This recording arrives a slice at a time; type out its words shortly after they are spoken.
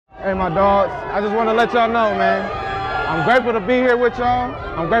Hey, my dogs, I just want to let y'all know, man, I'm grateful to be here with y'all.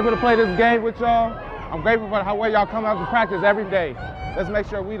 I'm grateful to play this game with y'all. I'm grateful for how well y'all come out to practice every day. Let's make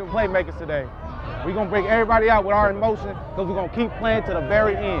sure we the playmakers today. We're going to bring everybody out with our emotion because we're going to keep playing to the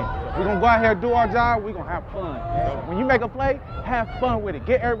very end. We're going to go out here and do our job. We're going to have fun. When you make a play, have fun with it.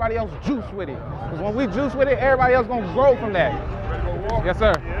 Get everybody else juice with it. Because when we juice with it, everybody else going to grow from that. Yes,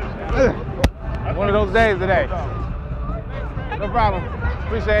 sir. One of those days today. No problem.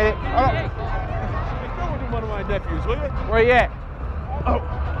 Appreciate it. Come with one of my nephews, will you? Where you at? Oh,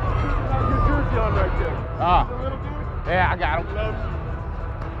 your jersey on right there. Ah. Yeah, I got him.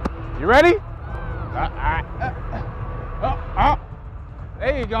 You ready?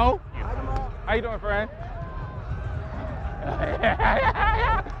 There you go. How you doing, friend?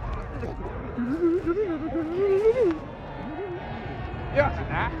 Yeah.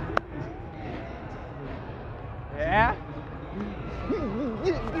 Yeah.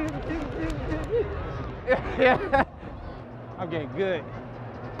 Yeah. I'm getting good.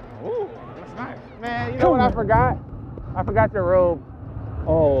 Ooh, that's nice. Man, you know what I forgot? I forgot your robe.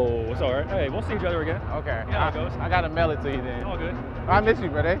 Oh, it's all right. Hey, we'll see each other again. Okay. Yeah, it goes. I gotta mail it to you then. All good. I miss you,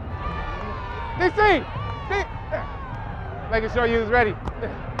 brother. DC! Making sure you was ready.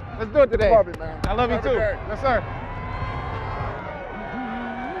 Let's do it today. Love it, man. I love you too. Yes, sir.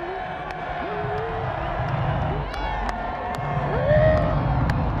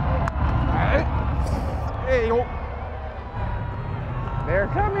 Hey, yo. They're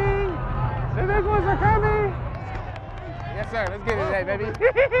coming. The big ones are coming. Yes, sir. Let's get it today, baby.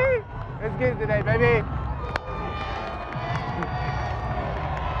 Let's get it today, baby.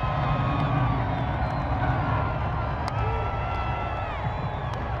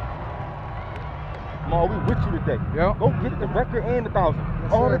 Jamal, we with you today. Yep. Go get the record and the 1,000.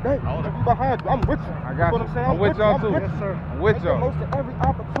 Yes, all sir. today. I'm behind you. I'm with you. I got you. Know what you. I'm saying? I'm with y'all too. Yes, sir. I'm with Make the y'all. most of every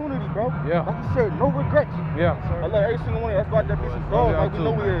opportunity, bro. Yeah. Like you said, no regrets. Yeah. I love every single one. That's why that bitch is Love gold. y'all Like we too.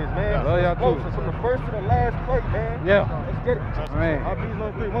 know we is, man. Love y'all too. Close. From the first to the last play, man. Yeah. Let's get it. Man. RB's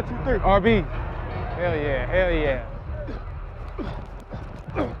on 3. 1, 2, 3. RB. Hell yeah. Hell yeah.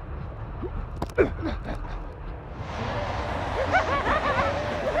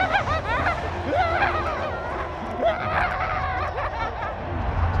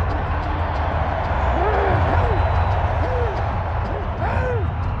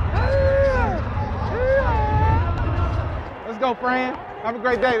 Let's go, friend. Have a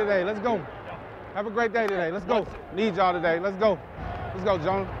great day today. Let's go. Have a great day today. Let's go. Need y'all today. Let's go. Let's go,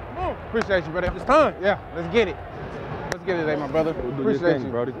 Jonah. Appreciate you, brother. It's time. Yeah, let's get it. Let's get it today, my brother. Do your Appreciate thing,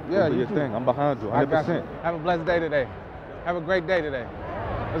 you. brody. Yeah, do you your too. thing. I'm behind you. I got you. 100%. Have a blessed day today. Have a great day today.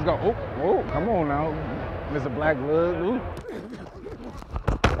 Let's go. Oh, come on now. Mr. Black Blood. Ooh.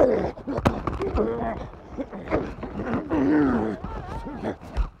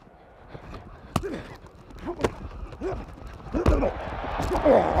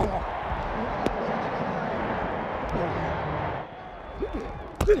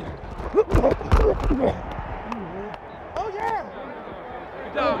 Oh, yeah.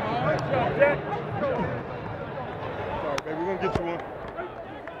 Good job, man. Good job, Jack. Sorry, baby. We're going to get you one.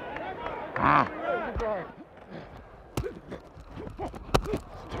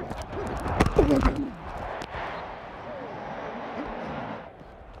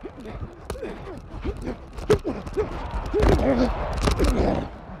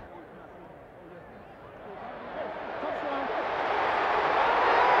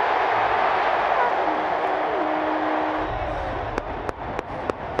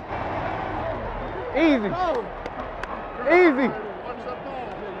 Easy. Easy.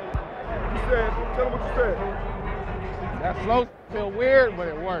 Tell him what you said. That slow feel weird, but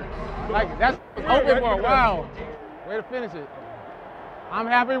it works. Like, that's open for a while. Way to finish it. I'm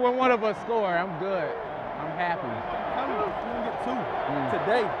happy when one of us score. I'm good. I'm happy.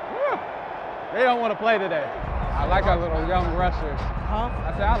 Today. They don't want to play today. I like our little young rushers. Huh?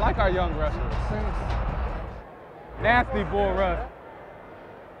 I said, I like our young rushers. Nasty bull rush.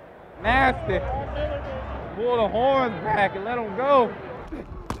 Nasty. Pull the horns back and let them go.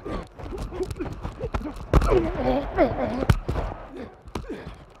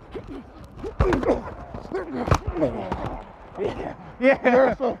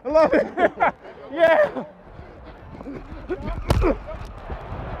 Yeah. I love it. Yeah.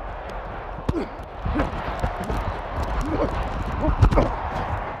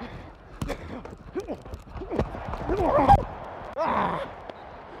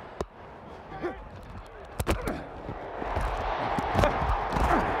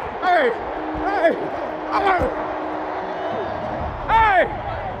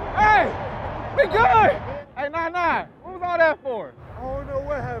 Hey, we good. Hey, 9-9. What was all that for? I don't know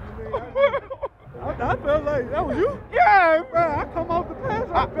what happened, I felt like that was you. Yeah, Man, I come off the pass.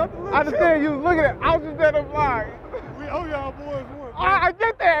 I felt a little I understand you was looking at. I was just at the fly. We owe y'all boys one. I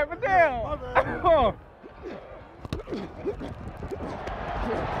get that, but damn. My bad. Oh.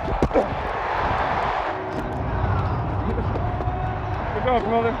 Good job,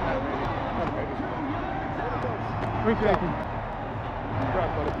 brother. Appreciate you.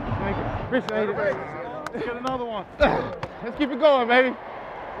 Thank you. Appreciate it. Let's get another one. Let's keep it going, baby.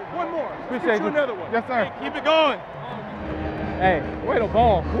 One more. Appreciate you. Another one. Yes, sir. Keep it going. Hey, way to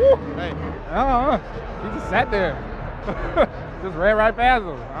ball. Woo. Hey. He just sat there. Just ran right past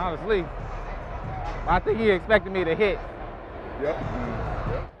him, honestly. I think he expected me to hit. Yep.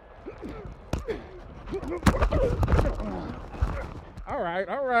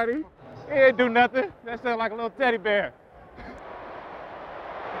 All righty. He didn't do nothing. That sounded like a little teddy bear.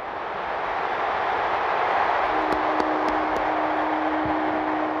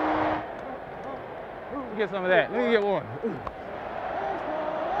 Let me get some of that. Let me get one.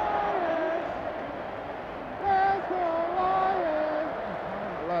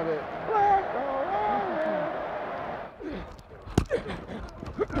 Love it.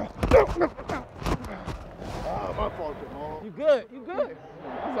 My fault, Jamaal. You good, you good.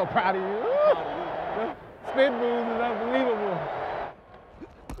 I'm so proud of you. The spin moves is unbelievable.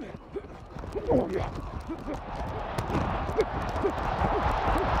 Yes,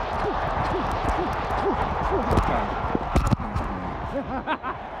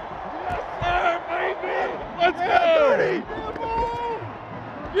 sir, baby. Let's go.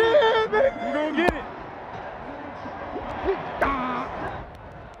 Yeah, baby. You gonna get it.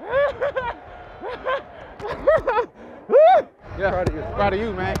 Yeah, proud of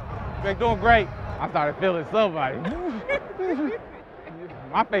you, man. Been doing great. I started feeling somebody.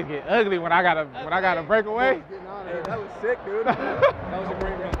 My face get ugly when I gotta break away. Hey, that was sick, dude. That was a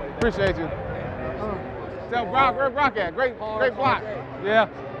great run. Appreciate you. Tell Brock, where Brock at? Great block. Yeah.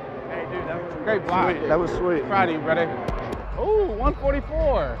 Hey, dude, that was Great block. sweet. That was sweet. Proud of you, brother. Ooh,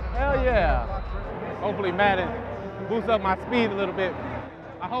 144. Hell yeah. Hopefully Madden boosts up my speed a little bit.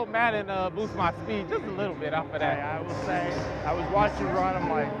 I hope Madden boosts my speed just a little bit off of that. Hey, I will say, I was watching Ron, I'm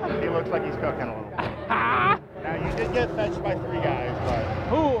like, he looks like he's cooking a little. Now, you did get fetched by 3 guys, but...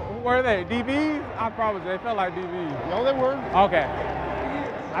 Who were they? DBs? I promise they felt like DBs. No, they were. Okay.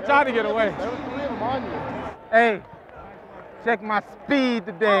 I tried to get away. There was 3 of them on you. Hey, check my speed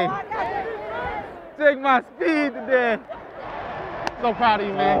today. Check my speed today. So proud of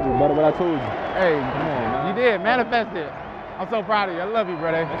you, man. Better what I told you. Hey, come on, man. You did, manifest it. I'm so proud of you. I love you,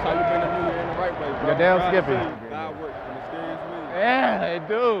 brother. That's how you bring the music in the right way, bro. You're damn God skipping. save you. God works in mysterious ways. Yeah, it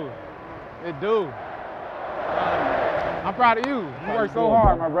do. It do. I'm proud of you. You work so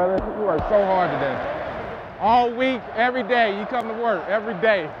hard, my brother. You work so hard today. All week, every day, you come to work, every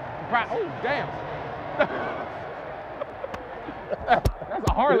day. I'm proud. Oh, damn. That's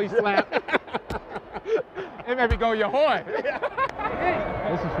a Harley slap. It made me go your horn.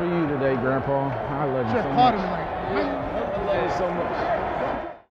 This is for you today, Grandpa. I love you so much. I love you so much.